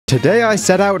Today I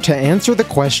set out to answer the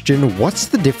question, what's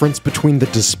the difference between the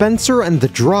dispenser and the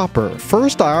dropper?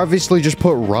 First, I obviously just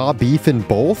put raw beef in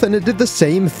both and it did the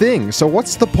same thing, so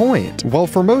what's the point? Well,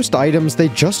 for most items they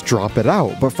just drop it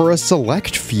out, but for a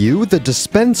select few, the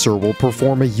dispenser will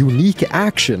perform a unique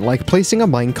action like placing a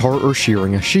minecart or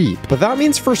shearing a sheep. But that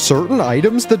means for certain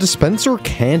items, the dispenser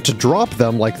can't drop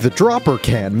them like the dropper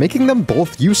can, making them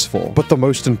both useful. But the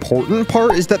most important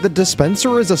part is that the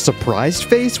dispenser is a surprised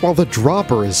face while the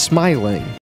dropper is smiling.